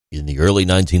In the early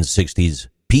 1960s,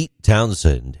 Pete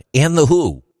Townshend and The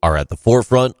Who are at the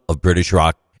forefront of British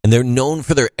rock, and they're known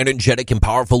for their energetic and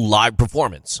powerful live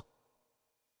performance.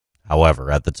 However,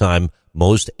 at the time,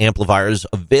 most amplifiers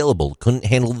available couldn't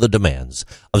handle the demands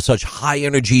of such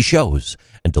high-energy shows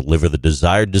and deliver the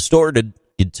desired distorted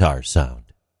guitar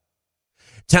sound.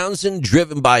 Townshend,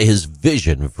 driven by his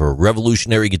vision for a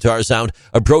revolutionary guitar sound,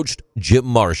 approached Jim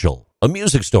Marshall, a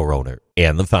music store owner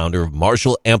and the founder of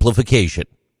Marshall Amplification.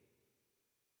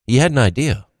 He had an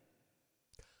idea.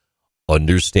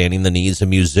 Understanding the needs of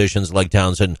musicians like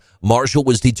Townshend, Marshall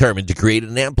was determined to create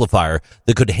an amplifier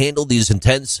that could handle these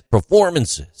intense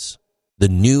performances, the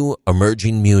new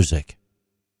emerging music.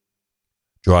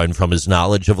 Drawing from his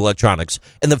knowledge of electronics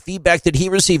and the feedback that he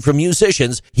received from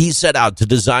musicians, he set out to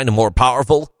design a more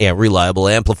powerful and reliable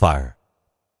amplifier.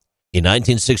 In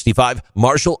 1965,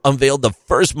 Marshall unveiled the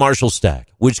first Marshall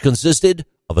stack, which consisted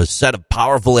of a set of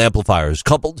powerful amplifiers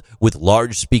coupled with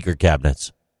large speaker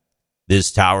cabinets.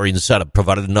 This towering setup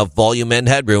provided enough volume and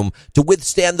headroom to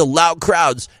withstand the loud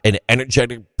crowds and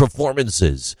energetic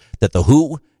performances that The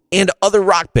Who and other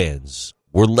rock bands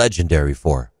were legendary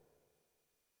for.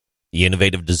 The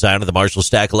innovative design of the Marshall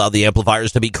stack allowed the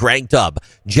amplifiers to be cranked up,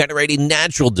 generating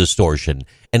natural distortion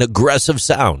and aggressive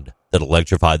sound that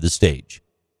electrified the stage.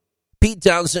 Pete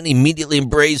Townshend immediately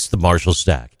embraced the Marshall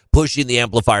stack, pushing the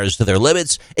amplifiers to their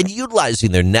limits and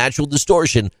utilizing their natural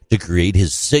distortion to create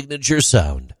his signature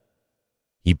sound.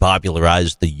 He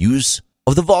popularized the use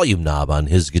of the volume knob on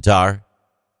his guitar.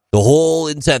 The whole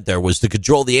intent there was to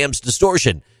control the amp's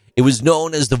distortion. It was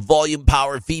known as the volume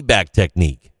power feedback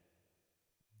technique.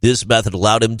 This method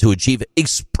allowed him to achieve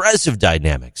expressive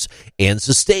dynamics and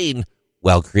sustain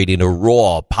while creating a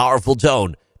raw, powerful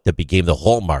tone that became the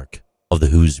hallmark of The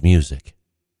Who's music.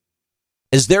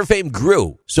 As their fame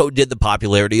grew, so did the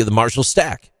popularity of the Marshall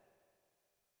stack.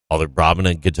 Other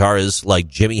prominent guitarists like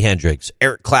Jimi Hendrix,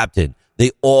 Eric Clapton,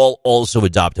 they all also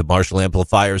adopted Marshall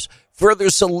amplifiers, further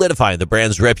solidifying the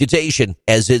brand's reputation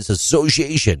as its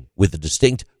association with a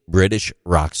distinct British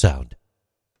rock sound.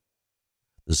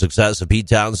 The success of Pete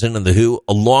Townshend and The Who,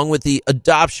 along with the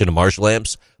adoption of Marshall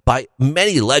amps by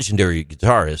many legendary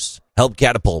guitarists, helped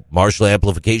catapult Marshall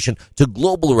Amplification to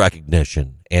global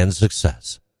recognition and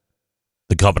success.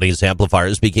 The company's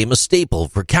amplifiers became a staple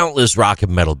for countless rock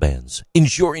and metal bands,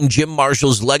 ensuring Jim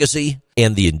Marshall's legacy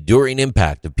and the enduring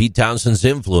impact of Pete Townshend's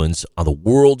influence on the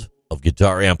world of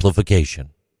guitar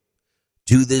amplification.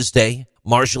 To this day,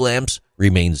 Marshall amps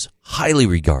remains highly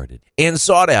regarded and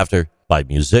sought after by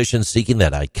musicians seeking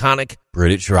that iconic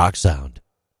British rock sound.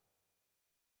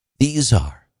 These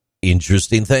are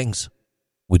Interesting Things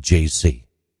with JC.